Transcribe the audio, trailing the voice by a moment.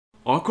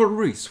Arkon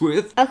Rhys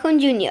with Arkon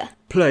Jr.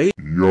 Play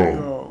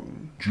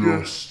Young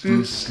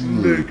Justice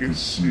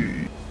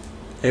Legacy.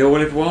 Hey all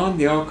everyone,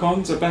 the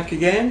Arkons are back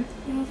again.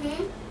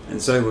 Mm-hmm.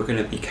 And so we're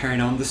going to be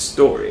carrying on the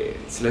story.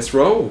 So let's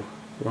roll.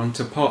 We're on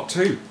to part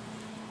 2.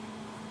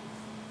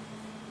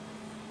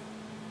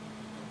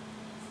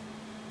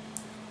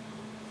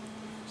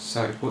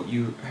 So what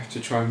you have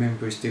to try and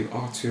remember is do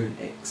R2 and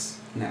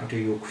X, and that'll do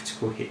your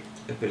critical hit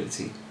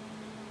ability.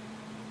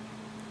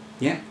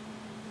 Yeah?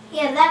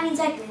 Yeah, that means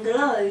I can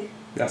glow.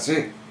 That's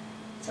it.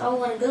 So I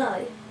want to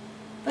glow.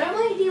 But I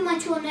might do my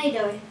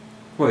tornado.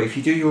 Well, if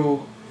you do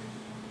your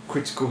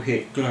critical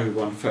hit glow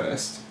one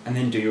first, and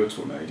then do your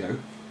tornado,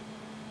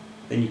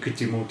 then you could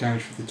do more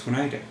damage with the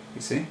tornado, you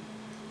see?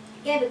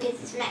 Yeah,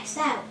 because it's maxed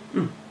out.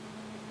 Mm.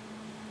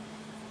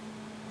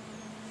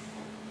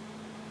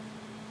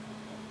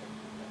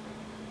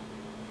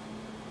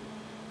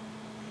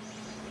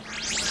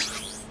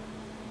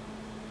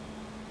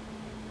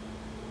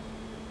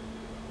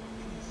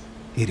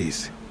 It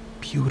is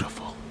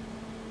beautiful.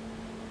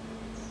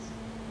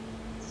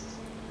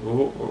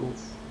 Oh.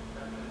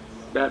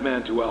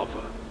 Batman to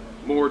Alpha.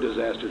 More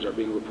disasters are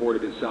being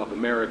reported in South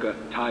America,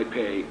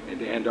 Taipei,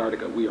 and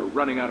Antarctica. We are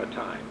running out of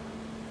time.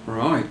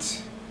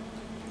 Right.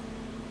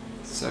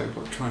 So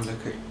we'll try and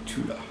locate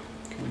Tula.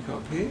 Can we go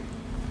up here?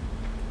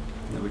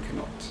 No, we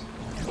cannot.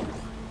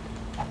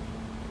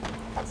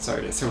 So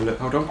let's have a look.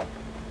 Hold on.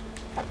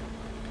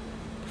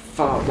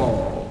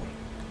 Fireball.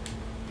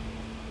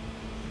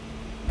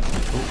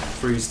 Oh,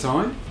 freeze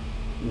time.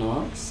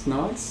 Nice,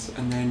 nice.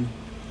 And then...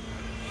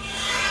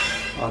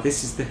 oh,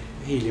 this is the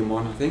helium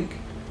one, I think.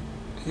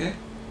 Yeah.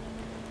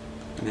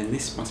 And then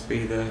this must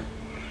be the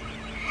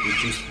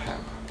reduced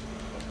power.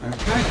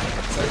 Okay,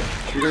 so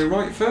should we go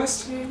right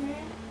first? Mm-hmm.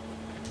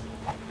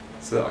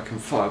 So that I can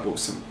fireball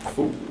some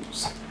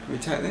fools. Can we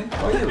take them?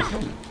 Oh yeah, we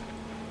can.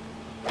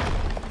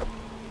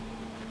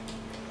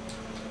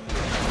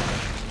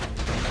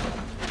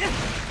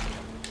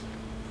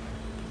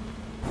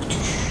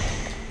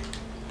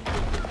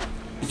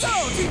 So,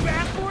 too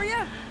bad for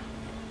you?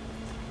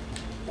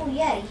 Oh,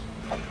 yay.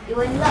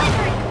 You're in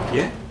luck.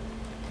 Yeah?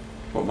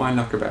 What am I in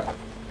luck about?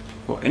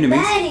 What, enemies?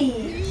 Betty!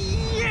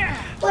 Yeah!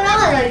 What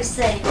are those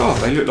things? Oh,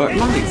 they look like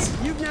mummies.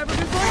 You've never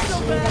been quite so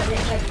Actually, they bad.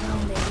 look like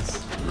mummies.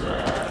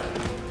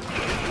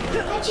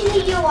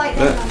 Actually, you're right,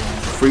 they're Look,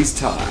 mummies. freeze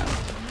time.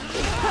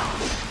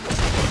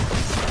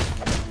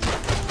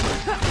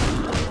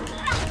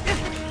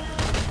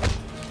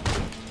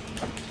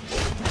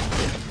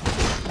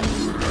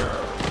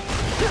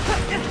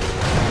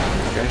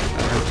 Okay,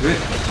 that'll do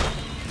it.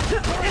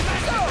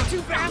 So,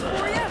 too bad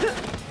for you?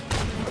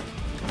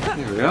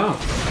 There we are.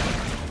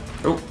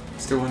 Oh,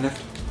 still one left.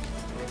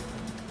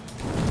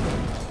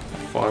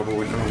 Fireball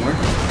went the wrong way.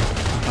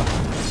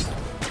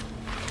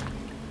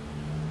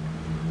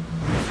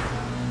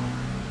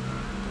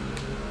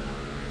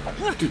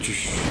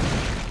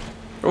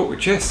 Oh, a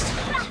chest.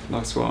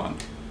 Nice one.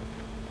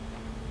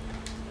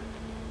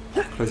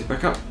 Close it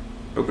back up.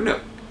 Open it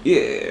up.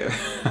 Yeah.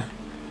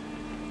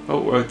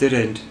 Oh, well, it did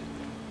end.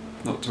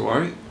 Not to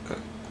worry.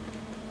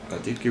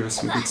 That did give us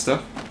some good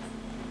stuff.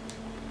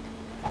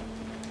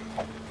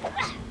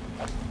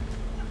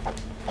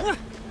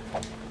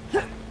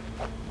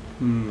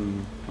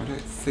 I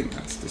don't think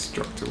that's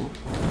destructible.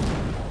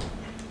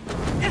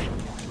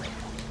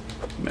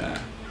 Nah.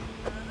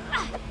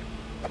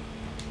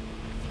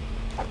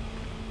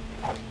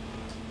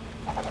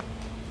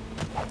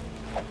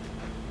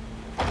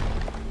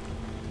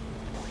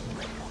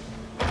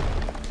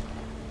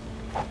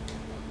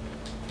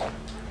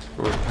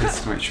 Or a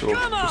place to make sure.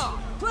 Come Just on!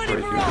 Ready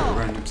breaking for a bit of all!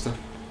 random stuff.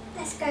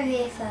 Let's go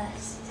here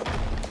first.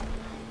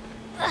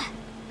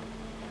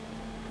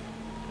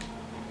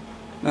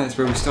 No, that's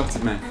where we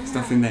started, man. There's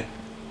nothing there.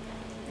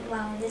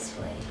 Well, this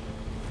way.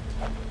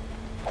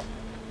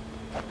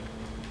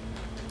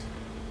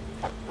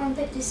 I'm gonna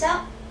pick this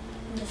up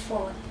and just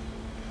forward.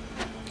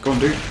 Go on,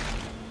 dude.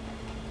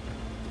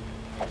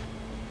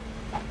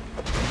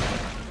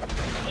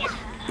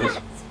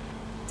 Look.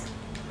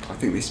 I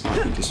think this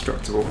might be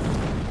destructible.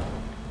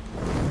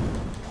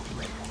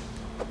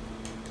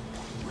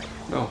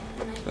 Oh,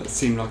 that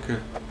seemed like a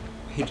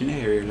hidden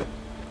area. Look.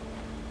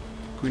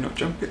 Can we not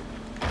jump it?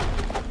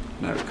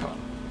 No, we can't.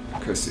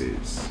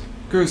 Curses.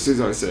 Curses,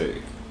 I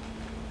say.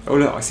 Oh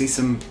look, I see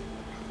some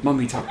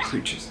mummy type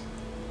creatures.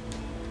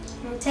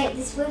 I'm gonna take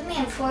this with me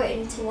and throw it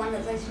into one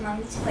of those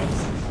mummies'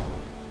 faces.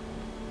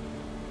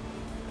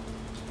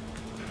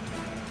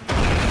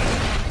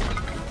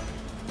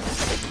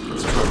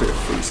 Let's try a bit of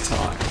freeze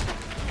time.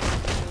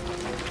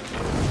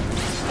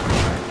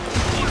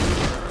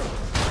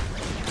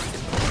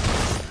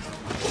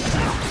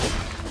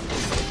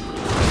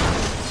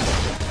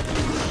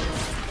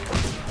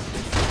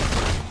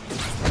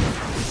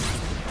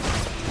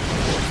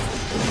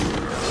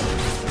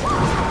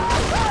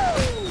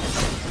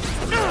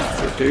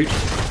 Dude. I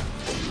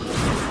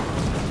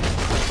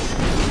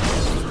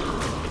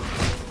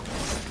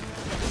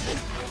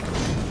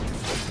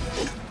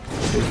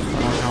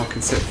like how I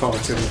can set fire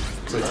to them,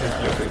 because they take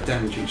a little bit of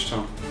damage each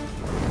time.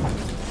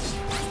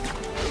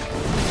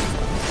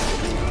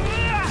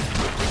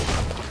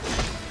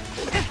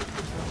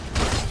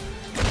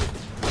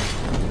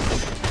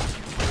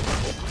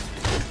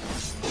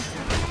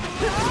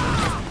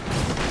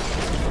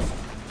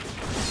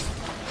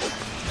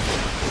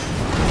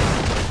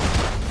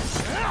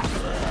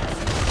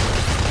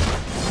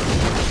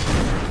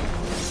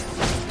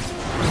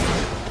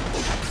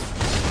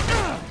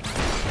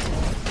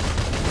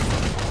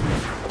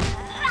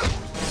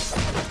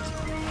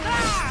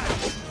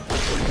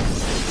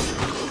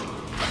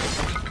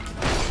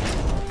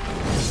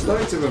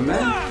 Loads of them,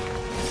 man.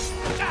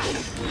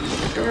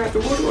 Go out the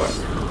woodwork.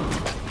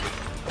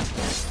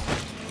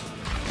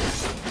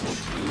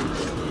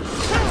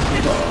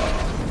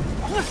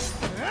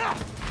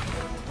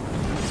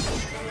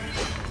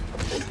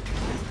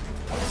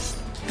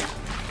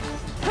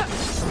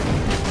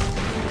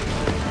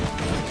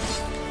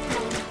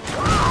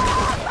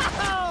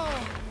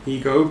 He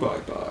go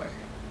bye-bye.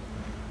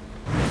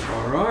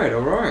 Alright,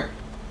 alright.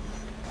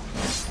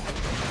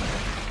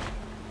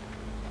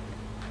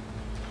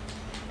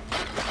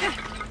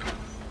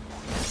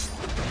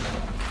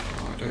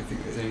 I don't think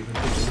there's anything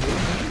to do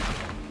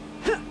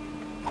here.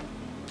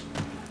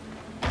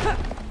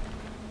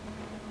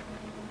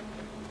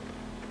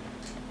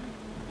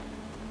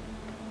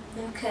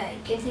 Okay,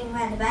 good thing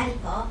around the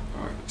baddie part.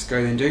 Alright, let's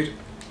go then, dude.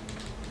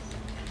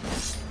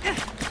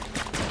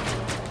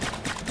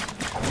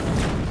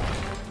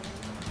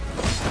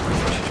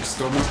 Just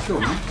stole my kill,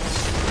 man.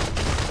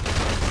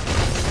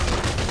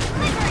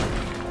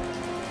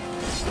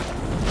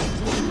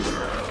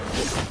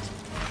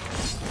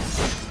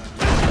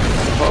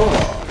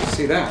 Oh,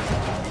 see that?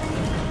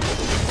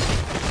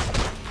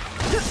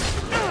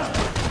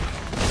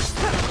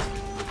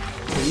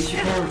 Okay, use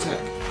your power attack.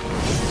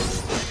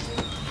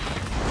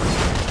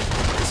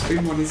 The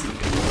spoon one isn't.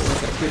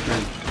 What's that quick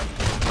range?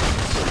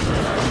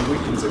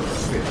 Weakens it a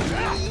bit.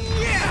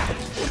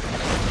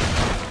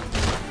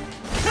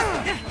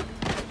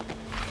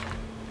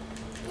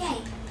 Yay!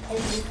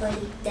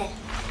 Everybody dead.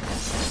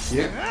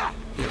 Yep,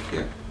 yep,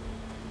 yep.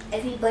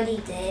 Everybody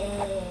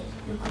dead.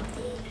 Look I'm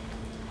dead.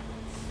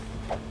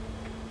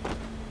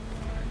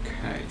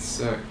 Okay,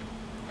 so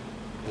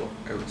what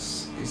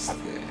else is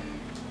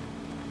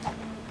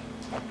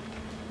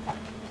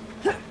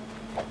there?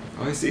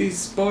 I see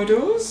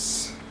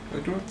spiders. I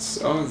don't.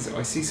 Oh,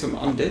 I see some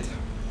undead.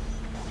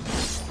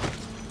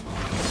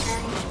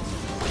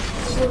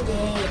 People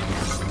dead.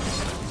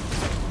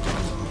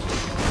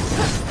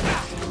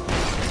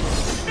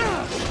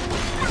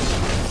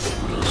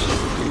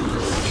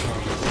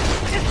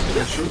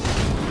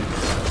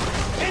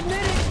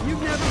 Admit it,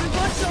 you've never been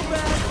butt so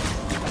bad.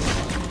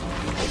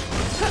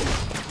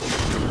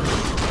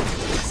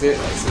 That's it.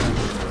 That's I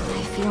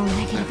feel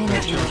negative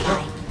energy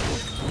charge. flying.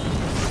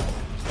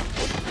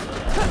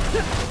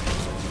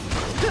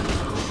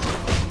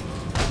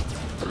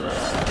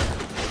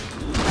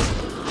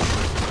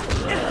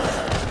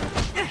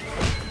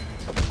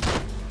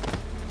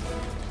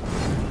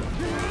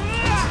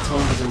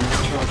 Time is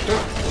almost charged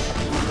up.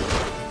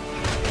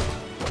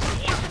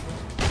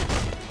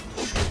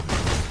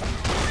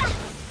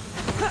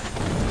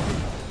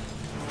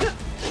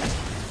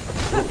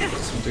 Oh,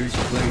 got some dudes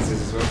with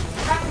lasers as well.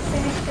 I'm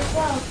finished as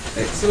well.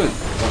 Excellent.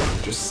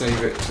 Oh, just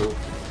save it till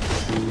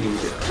we need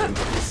it. And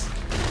he's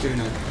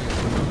doing okay.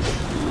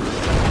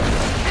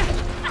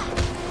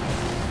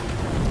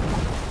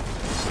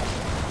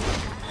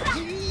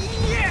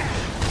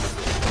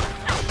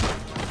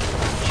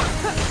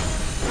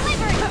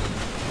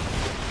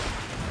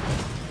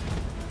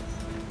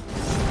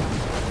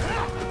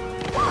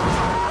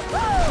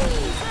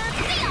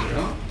 There we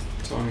are.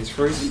 Time is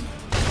frozen.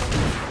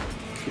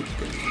 Keep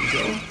getting these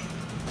off.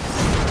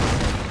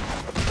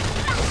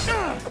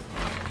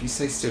 Can you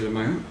stay still a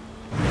moment?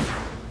 I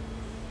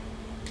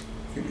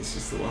think this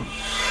is the one.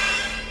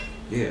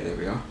 Yeah, there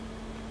we are.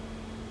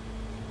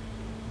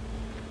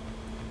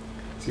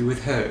 See,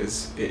 with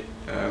hers, it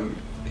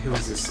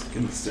heals us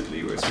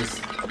instantly, whereas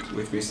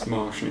with Miss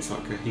Martian, it's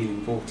like a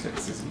healing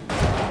vortex, isn't it?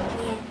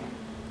 Yeah.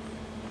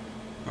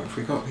 Right, if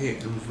we go up here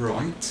and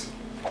right,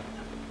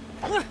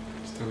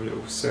 just have a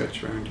little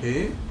search around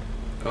here.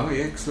 Oh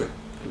yeah, excellent.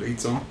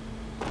 Leads on.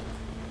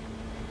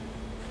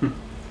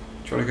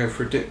 Trying to go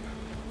for a dip.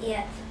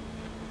 Yeah.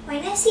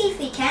 Wait, let's see if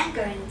we can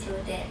go into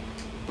a dip.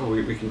 Oh,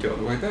 we can do it on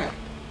the way back.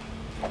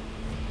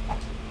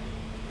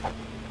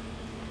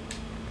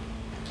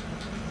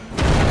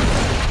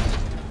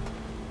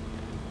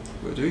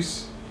 Will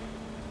deuce.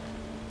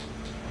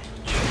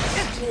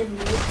 Good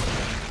move.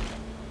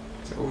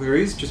 Is that all there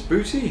is? Just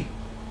booty?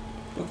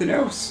 Nothing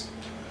else?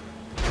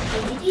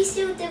 Hey, did you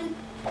steal the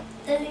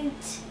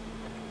loot?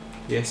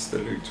 Yes, the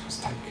loot was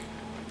taken.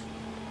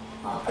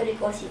 Oh, I gotta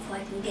go see if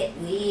I can get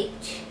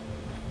rich.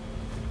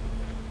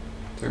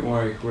 Don't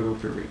worry, we'll all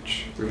be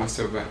rich. We must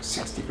have about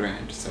 60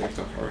 grand saved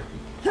up, I reckon.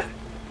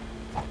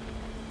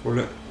 Oh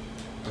look,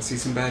 I see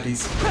some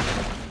baddies.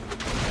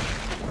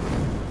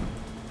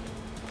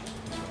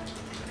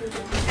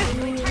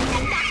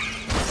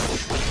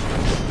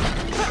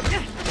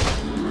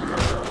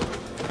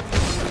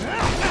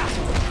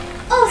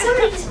 Oh,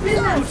 somebody just blew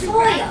out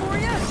fire!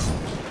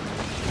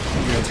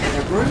 You gonna take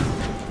that, bro?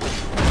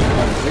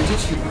 Where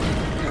did you?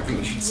 I don't think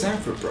you should stand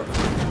for it, bro.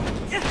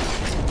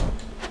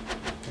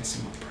 There's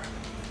him up, bro.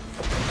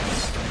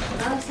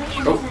 Oh,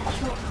 someone Oh, was that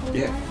short call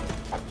yeah. one.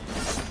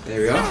 There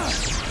we are.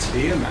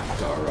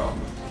 Tiamat our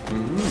armor.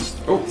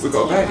 Oh, we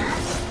got a baddie.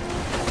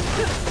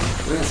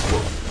 That's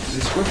what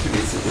this weapon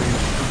is that we're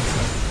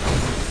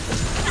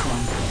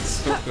trying to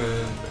stop the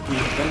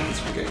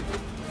bandits brigade.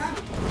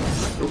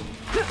 Oh.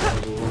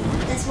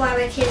 That's why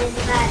we're killing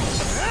the baddies.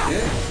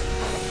 Yeah.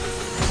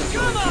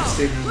 that's why I keep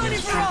stealing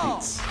those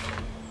fragments.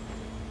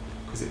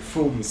 Because it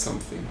forms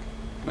something.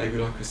 Maybe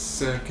like a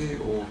circuit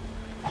or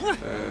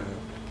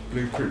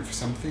blueprint for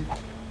something.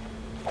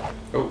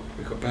 Oh,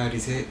 we've got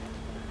baddies here.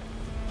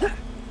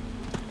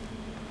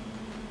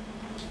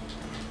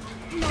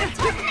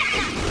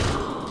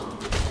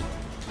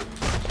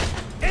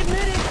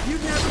 Admit it,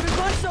 you've never been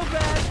punched so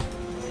bad.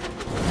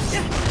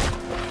 There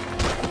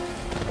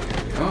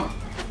we are.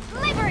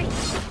 Delivery!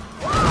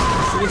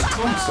 So this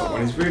time slot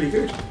one is really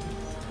good.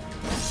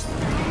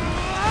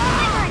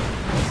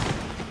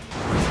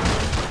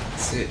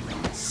 That's it,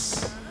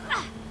 nice.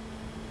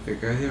 There we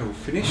go, they're all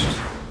finished.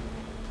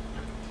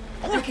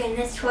 Okay,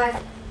 let's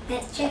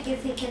check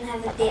if we can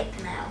have a dip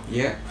now.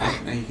 Yeah,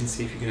 now you can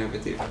see if you can have a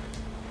dip.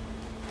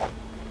 Oh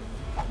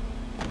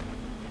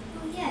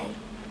yay.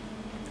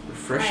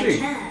 Refreshing. I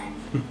can.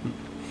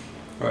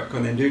 Alright, come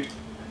on then, dude.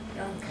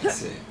 Don't.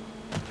 That's it.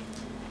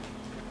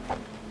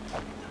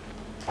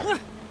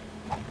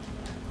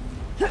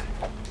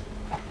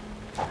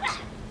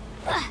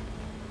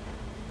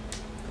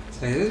 So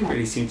there doesn't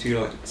really seem to be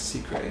like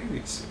secret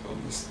areas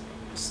on this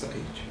stage.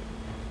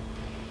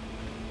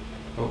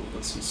 Oh,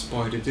 got some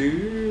spider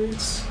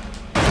dudes.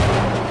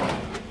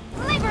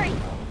 Delivery!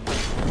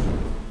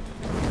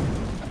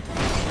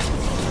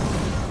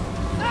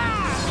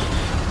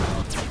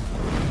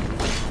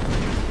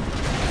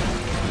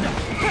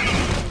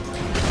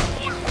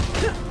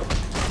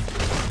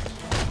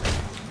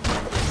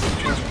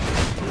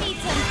 Need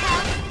some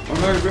help? Oh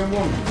no, wrong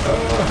one.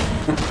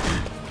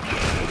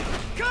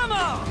 Come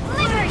on!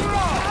 Delivery!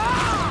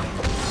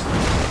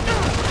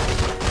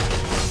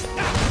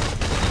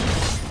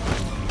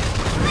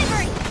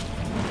 Delivery!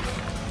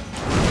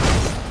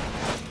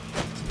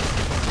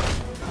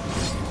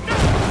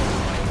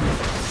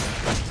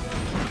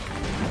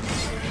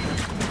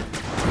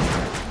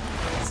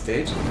 It's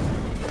dead.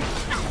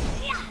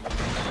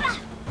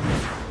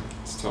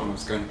 This time I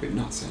was going a bit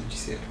nuts, didn't you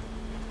see it?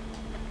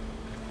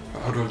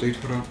 Right, hold on, dude,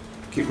 hold on.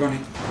 Keep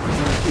running. No,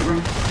 keep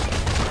running.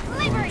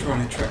 We're going to try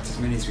and attract as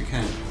many as we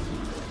can. And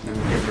then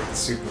we'll get rid of the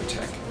super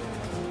attack.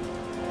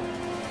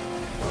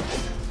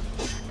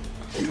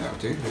 I think that'll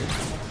do.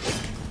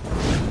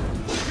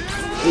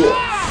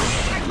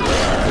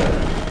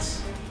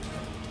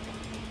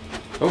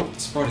 Oh, the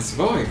spider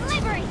survived.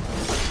 Delivery!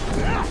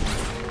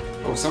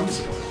 Oh, someone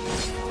survived.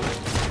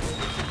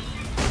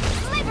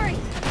 Delivery!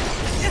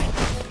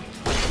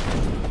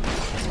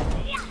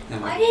 Now,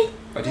 Why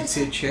I did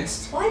see a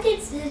chest. Why did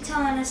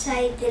Zatanna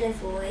say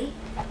delivery?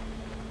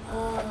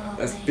 Oh,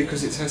 That's man.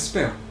 because it's her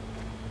spell.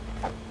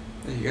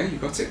 There you go, you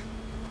got it.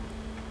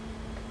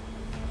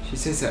 She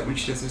says that when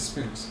she does her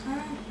spells.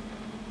 Huh?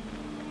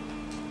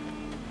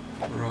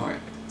 Right,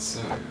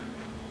 so.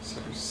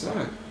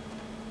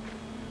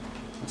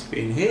 What's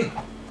been here?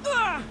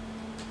 Alright,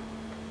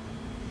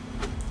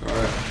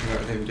 come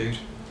out them, dude.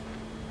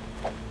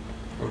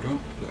 Hold on,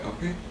 pull it up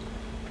here.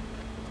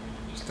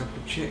 Just double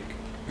check.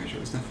 Make sure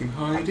there's nothing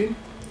hiding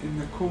in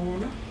the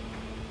corner.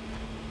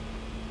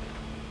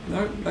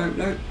 No.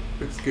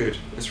 Looks good.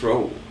 Let's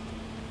roll.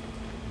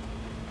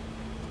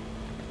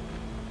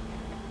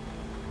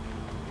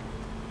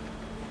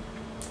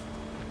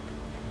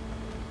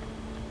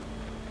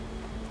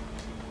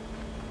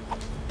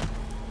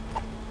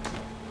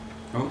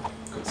 Oh,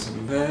 got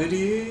some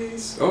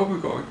birdies. Oh,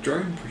 we've got a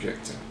drone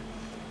projector.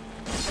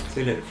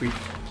 So look, if we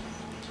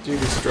do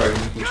this drone, we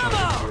can Come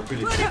try our on!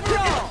 ability. Ready for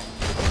all!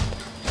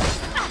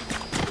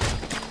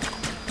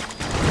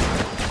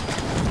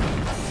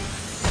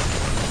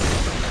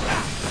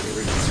 Get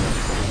rid of this one.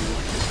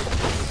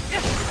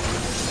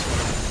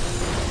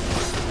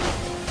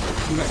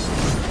 Come back.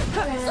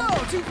 So,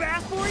 too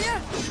fast for you?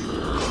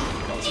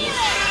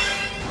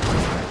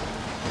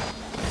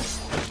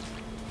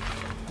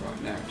 Right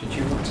now, did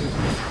you want to?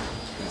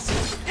 That's it.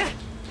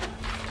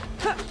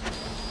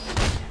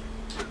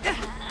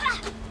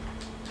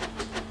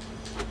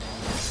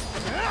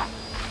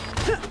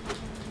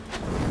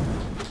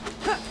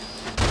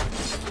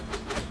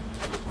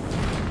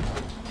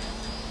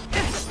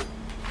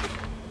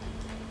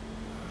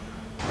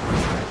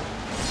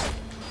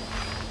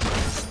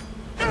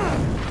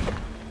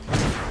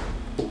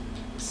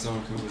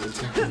 Arkon was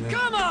attacking the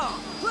Come on!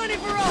 Ready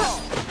for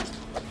all!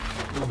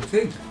 wrong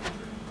thing.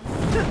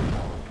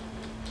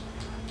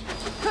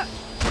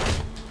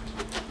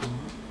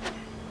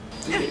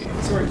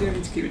 It's alright, you don't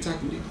need to keep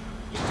attacking you.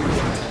 Just do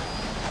one attack.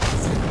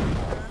 That's it.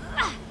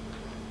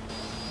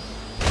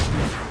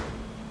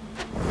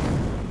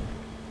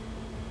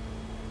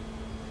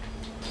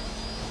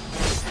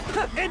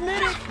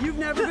 Admit it, you've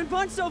never been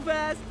punched so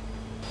fast.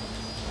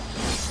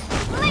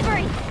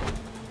 Delivery!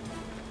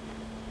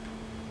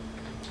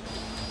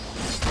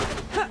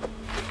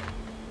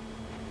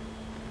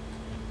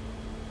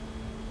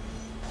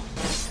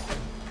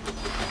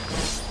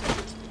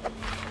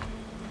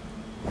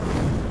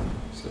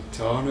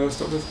 Tano,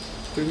 stop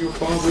doing your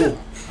fireball.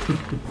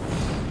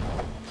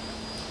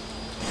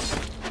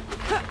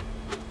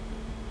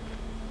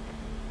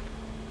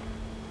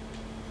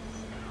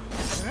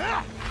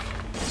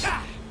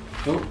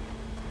 Oh.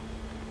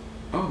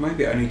 Oh,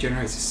 maybe it only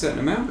generates a certain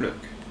amount, look.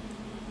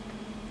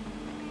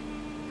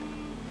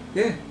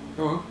 Yeah,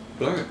 oh well,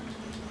 blow it.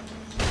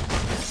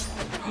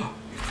 Oh,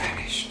 it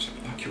vanished,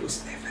 like it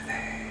was never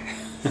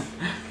there.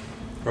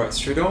 Right,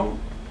 straight on.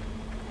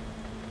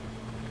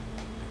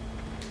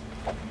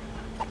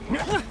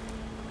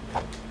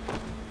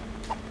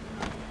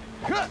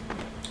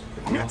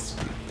 The last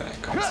bit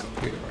that comes up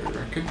here, I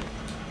reckon.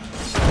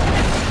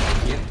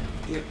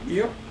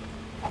 Yep.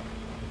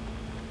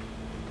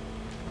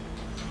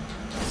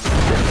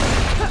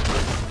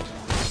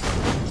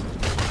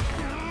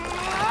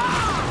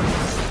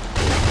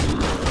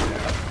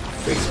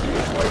 Face me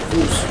with my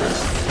full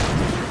strength.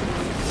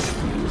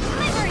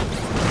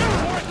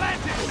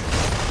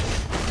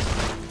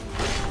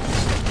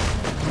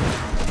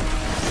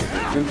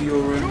 Remember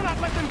your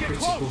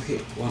critical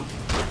hit one.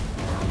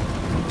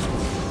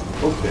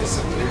 Oh, there's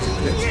something. There's a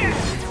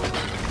collectible.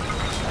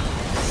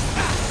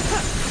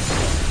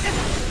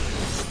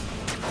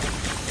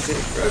 That's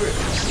it, grab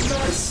it.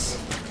 Nice.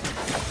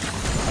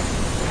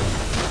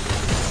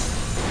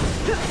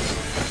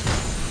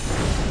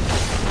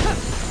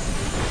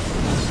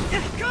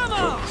 Come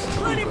on!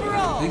 Plenty for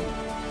all!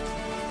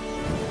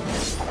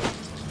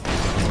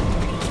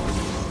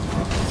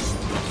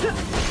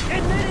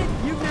 Admit it!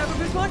 You've never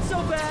been punched so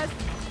fast!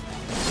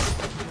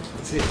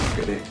 That's it, look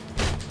at it.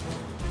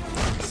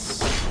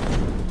 Nice.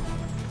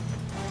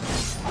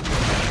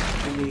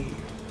 Any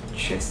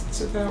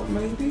chests about,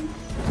 maybe?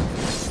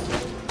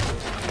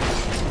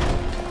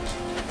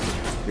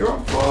 You're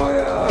on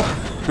fire!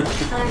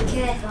 I don't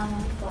care if I'm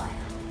on fire.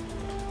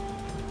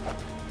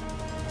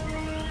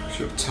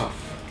 You're tough.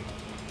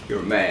 You're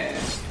a man.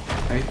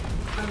 Hey?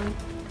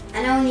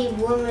 And only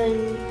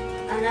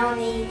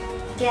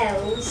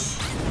girls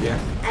Yeah,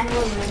 and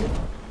women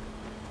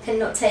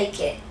cannot take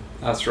it.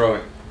 that's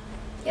right.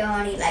 You're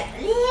only like,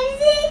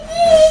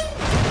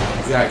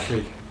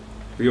 Exactly.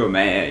 But you're a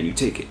man, you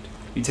take it.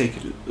 You take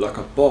it like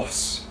a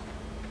boss.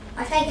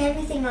 I take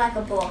everything like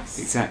a boss.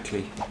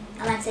 Exactly.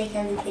 And I take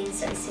everything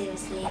so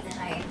seriously that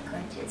I am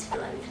going to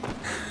explode.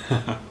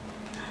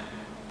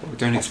 Well,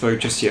 don't explode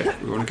just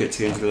yet. We want to get to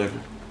the end of the level.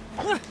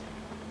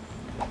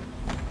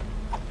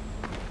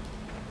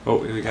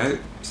 Oh, here we go.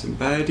 Some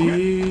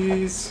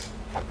baddies.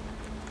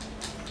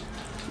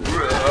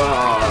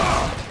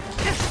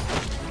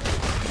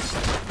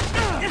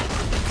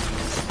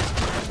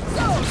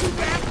 So, too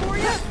fast for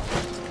you?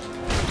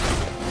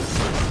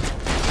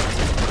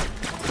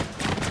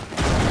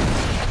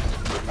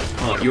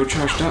 Alright, you're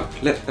charged up.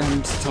 Let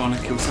Satana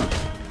kill some.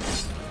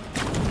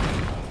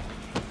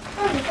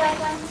 Oh, you're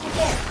going to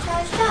get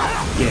charged up.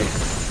 Yeah.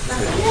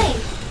 Lucky me.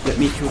 Let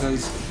me kill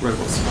those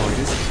robot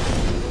spiders.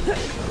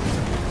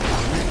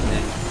 Alright, and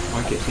then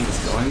I get these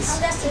Oh, guys.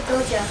 that's the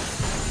dodger.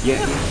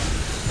 Yeah.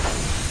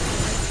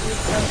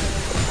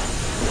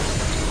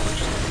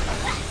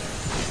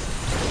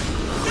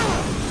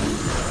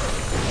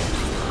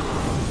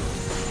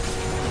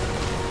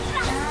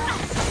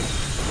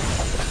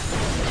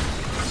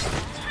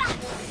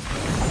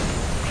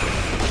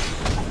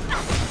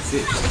 That's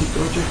it, just keep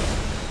dodging.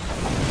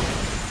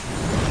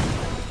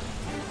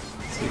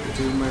 See what we're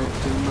doing well,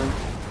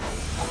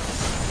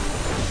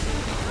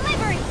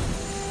 Delivery!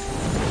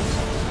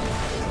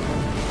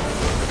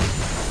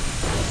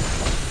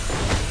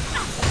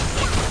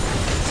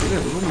 See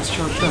there, we're almost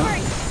charged up.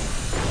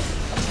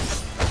 Delivery!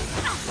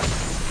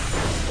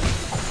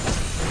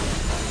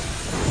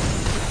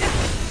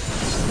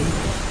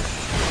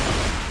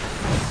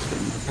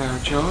 Getting the power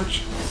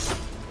charge.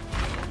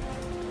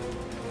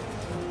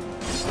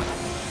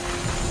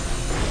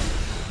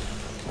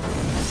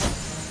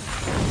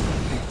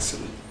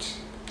 Excellent.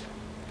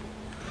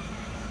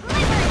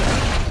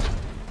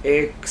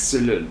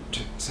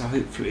 Excellent. So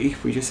hopefully,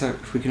 if we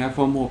can have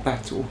one more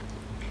battle,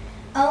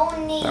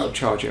 that'll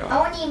charge it up.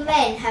 Only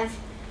men have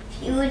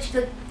huge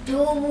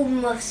pectoral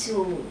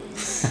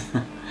muscles.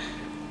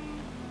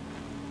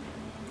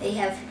 They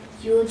have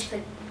huge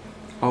they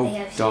Oh,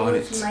 have darn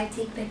huge it.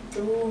 mighty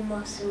pectoral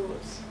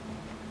muscles.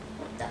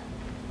 What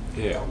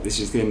the? Yeah, this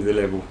is the end of the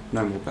level.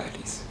 No more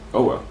baddies.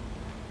 Oh well.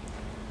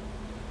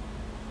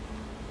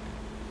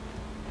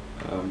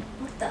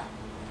 What the?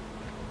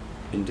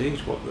 Indeed,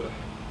 what the?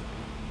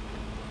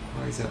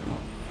 Why is that not?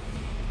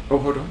 Oh,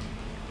 hold on.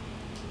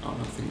 Oh,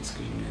 I think it's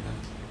because you knew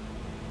that.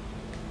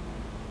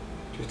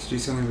 Do you have to do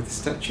something with the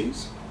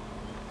statues?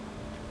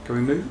 Can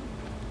we move?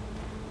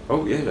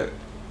 Oh, yeah, look.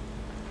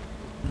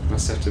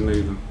 Must have to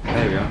move them.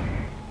 There we are. Want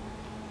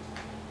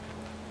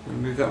to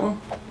move that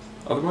one?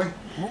 Other way?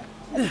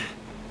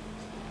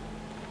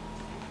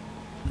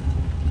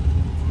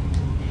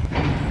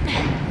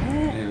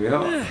 There we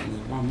are. And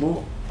then one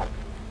more.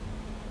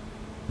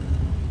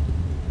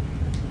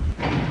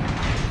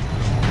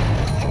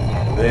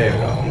 There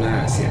we are.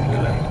 Now it's the end of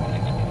the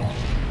level.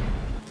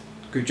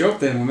 Good job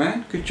there, my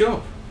man. Good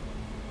job.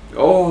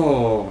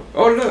 Oh,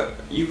 look.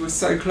 You were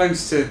so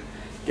close to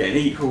getting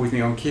equal with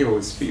me on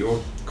kills, but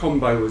your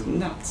combo was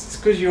nuts. It's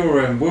because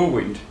you're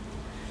whirlwind.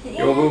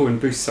 Yeah. Your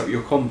whirlwind boosts up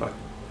your combo.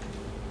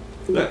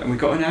 Look, and we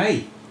got an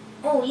A.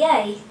 Oh,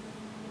 yay.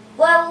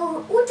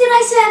 Well, what did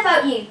I say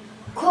about you?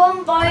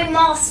 Combine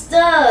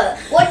Master!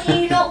 What do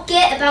you not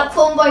get about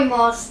Combine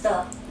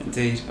Master?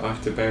 Indeed, I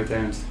have to bow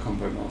down to the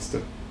Combo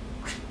Master.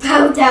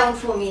 Bow down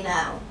for me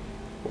now.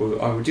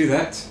 Well, I will do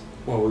that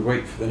while we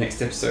wait for the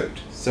next episode.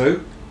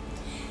 So,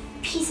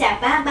 Peace out.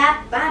 Bye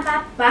bye bye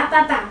bye bye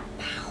bye bye.